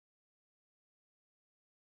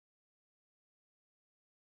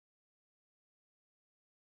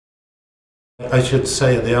I should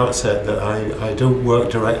say at the outset that I don't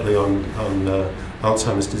work directly on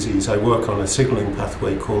Alzheimer's disease. I work on a signalling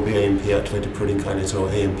pathway called the AMP activated protein kinase, or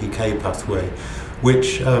AMPK pathway,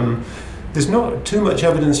 which there's not too much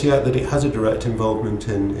evidence yet that it has a direct involvement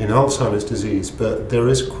in Alzheimer's disease, but there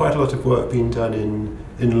is quite a lot of work being done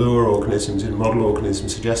in lower organisms, in model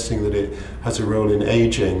organisms, suggesting that it has a role in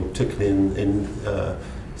aging, particularly in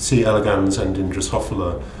C. elegans and in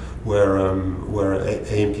Drosophila, where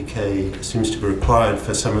AMPK seems to be required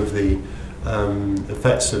for some of the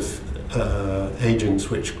effects of agents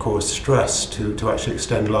which cause stress to actually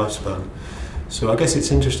extend lifespan. So I guess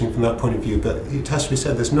it's interesting from that point of view, but it has to be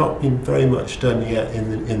said there's not been very much done yet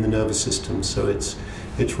in the nervous system, so its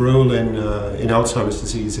role in Alzheimer's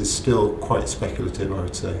disease is still quite speculative, I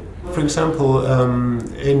would say. For example,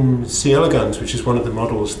 in C. elegans, which is one of the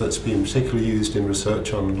models that's been particularly used in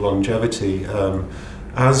research on longevity,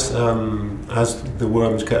 as the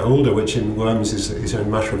worms get older, which in worms is a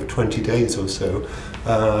matter of 20 days or so,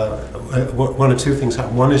 one or two things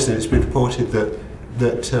happen. One is that it's been reported that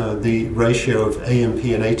the ratio of AMP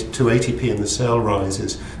to ATP in the cell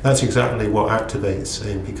rises. That's exactly what activates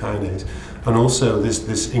AMP kinase. And also there's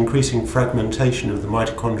this increasing fragmentation of the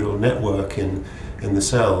mitochondrial network in the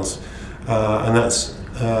cells,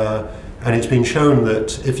 and it's been shown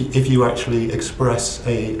that if you actually express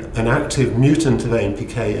an active mutant of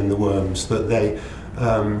AMPK in the worms, that they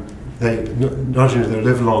not only they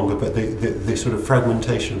live longer, but the sort of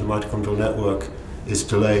fragmentation of the mitochondrial network is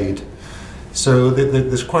delayed. So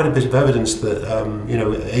there's quite a bit of evidence that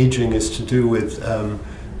aging is to do with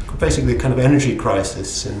basically a kind of energy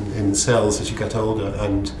crisis in cells as you get older,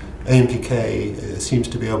 and AMPK seems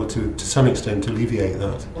to be able to some extent alleviate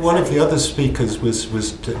that. One of the other speakers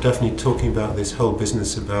was definitely talking about this whole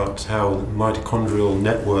business about how the mitochondrial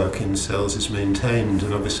network in cells is maintained,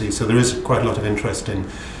 and obviously so there is quite a lot of interest in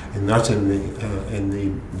that in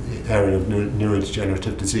the area of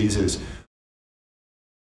neurodegenerative diseases.